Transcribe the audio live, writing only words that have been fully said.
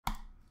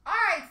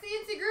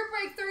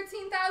break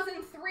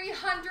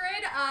 13,300.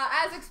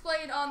 As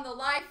explained on the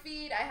live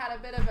feed, I had a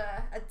bit of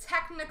a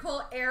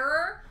technical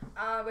error,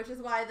 which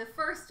is why the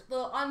first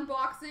little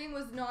unboxing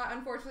was not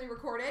unfortunately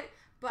recorded.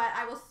 But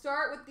I will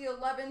start with the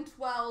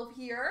 11-12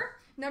 here.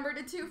 Number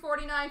to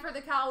 249 for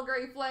the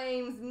Calgary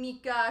Flames,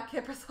 Mika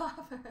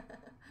Kiprasov.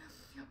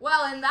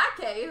 Well, in that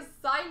case,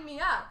 sign me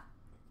up.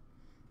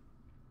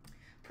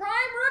 Prime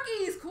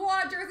Rookies,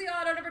 quad jersey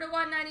auto number to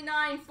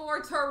 199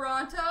 for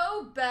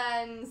Toronto,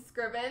 Ben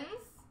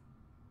Scrivens.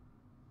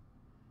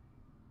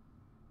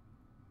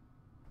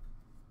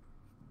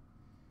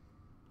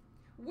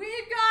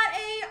 We've got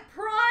a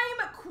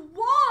Prime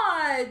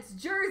Quads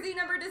jersey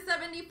number to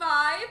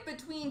 75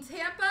 between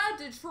Tampa,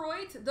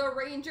 Detroit, the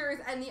Rangers,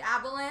 and the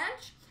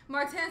Avalanche.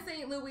 Martin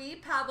St. Louis,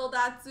 Pavel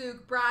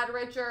Datsyuk, Brad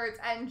Richards,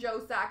 and Joe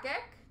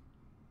Sakic.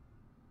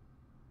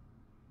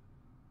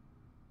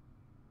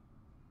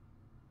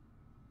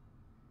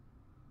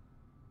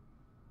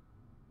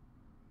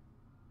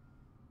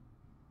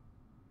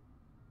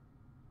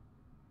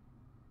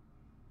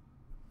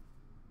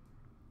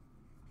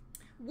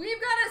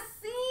 We've got a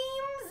Seems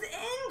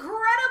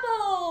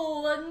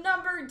Incredible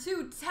number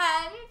 210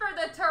 for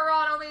the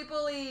Toronto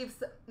Maple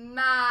Leafs,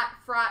 Matt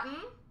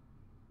Fratton.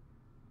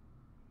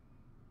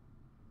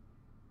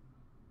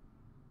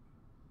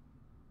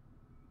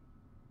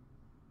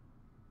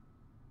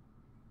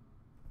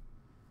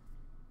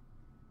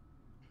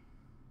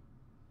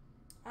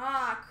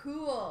 Ah,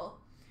 cool.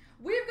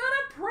 We've got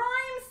a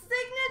Prime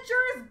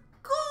Signatures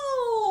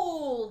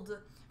Gold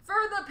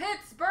for the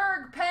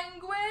Pittsburgh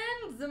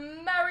Penguins,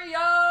 Mario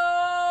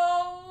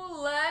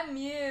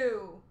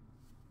Lemieux.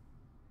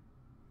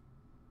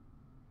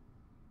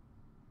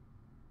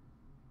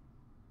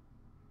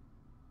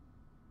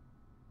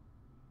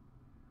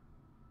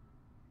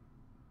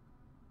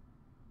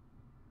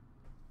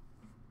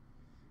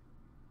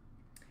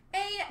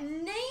 A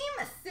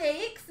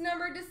Namesakes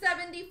number to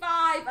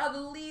 75 of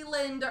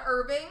Leland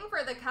Irving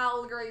for the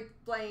Calgary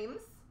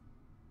Flames.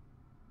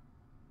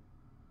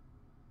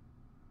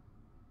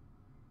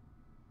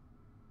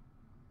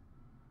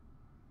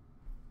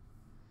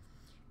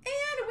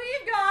 And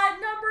we've got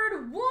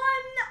numbered 1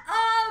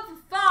 of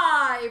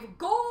 5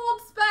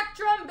 gold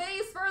spectrum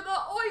base for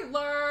the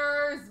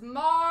Oilers,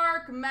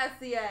 Mark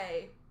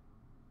Messier.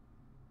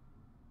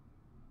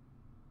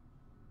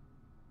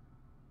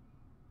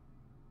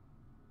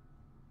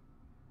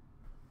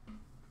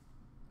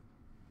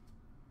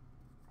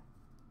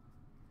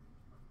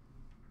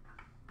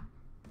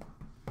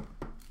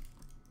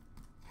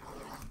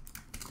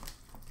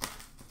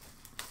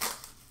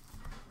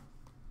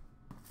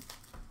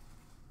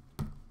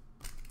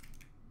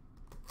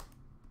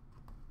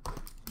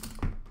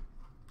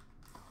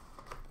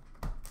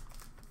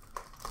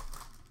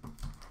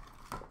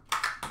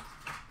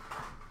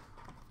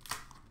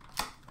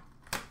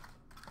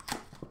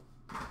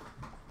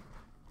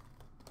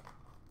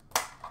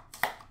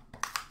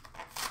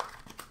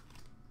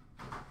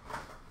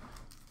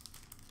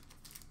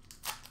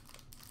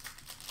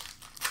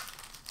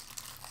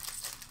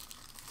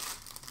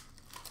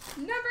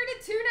 Number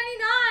to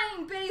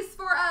 299, base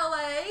for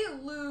LA,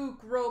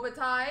 Luc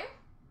Robitaille.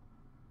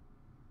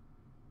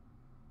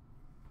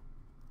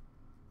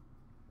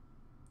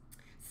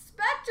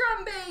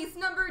 Spectrum base,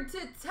 number to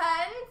 10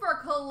 for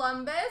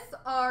Columbus,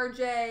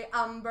 RJ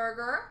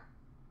Umberger.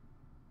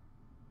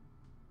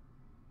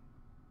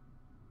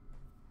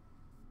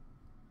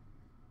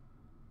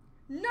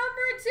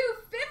 Number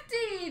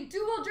 250,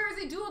 dual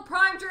jersey, dual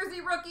prime jersey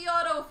rookie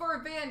auto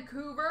for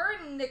Vancouver,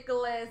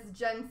 Nicholas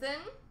Jensen.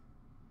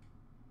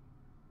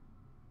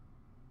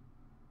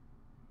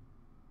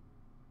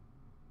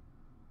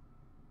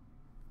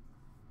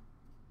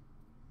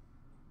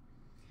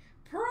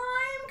 Prime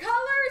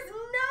Colors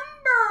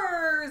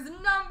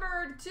Numbers,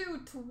 numbered to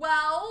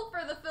 12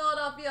 for the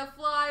Philadelphia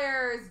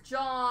Flyers,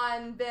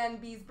 John Van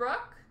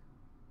Beesbrook.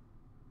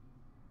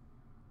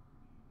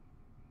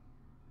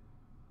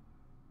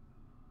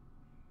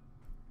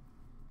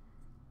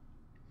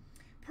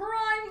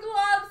 Prime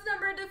Gloves,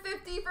 numbered to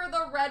 50 for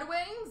the Red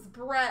Wings,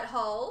 Brett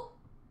Hull.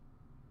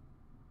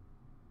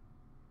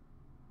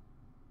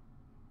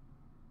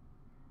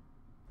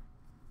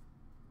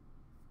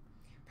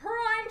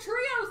 Prime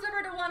Trios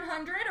number to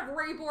 100 of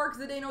Ray Bourque,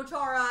 Zdeno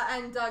Chara,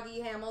 and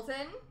Dougie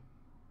Hamilton.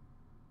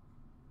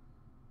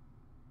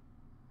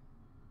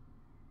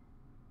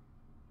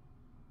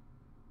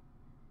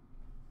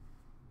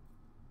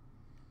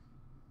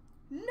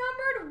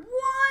 Numbered 1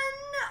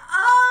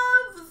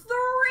 of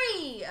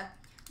 3.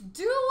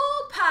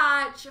 Dual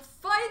patch,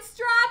 fight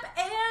strap,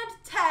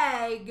 and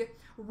tag.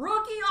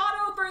 Rookie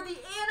auto for the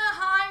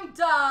Anaheim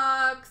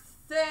Ducks,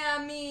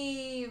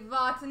 Sami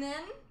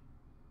Vatanen.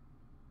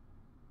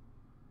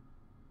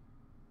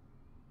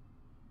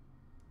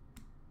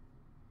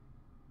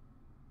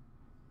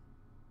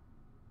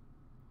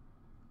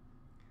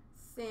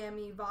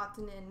 Sami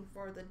Vatanen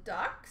for the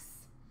Ducks.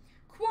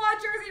 Quad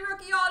jersey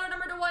rookie auto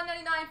number to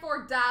 199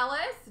 for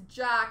Dallas,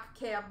 Jack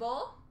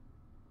Campbell.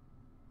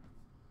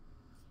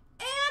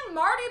 And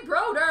Marty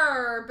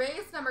Brodeur,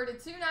 base number to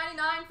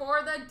 299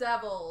 for the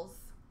Devils.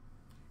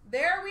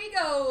 There we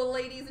go,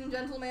 ladies and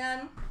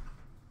gentlemen.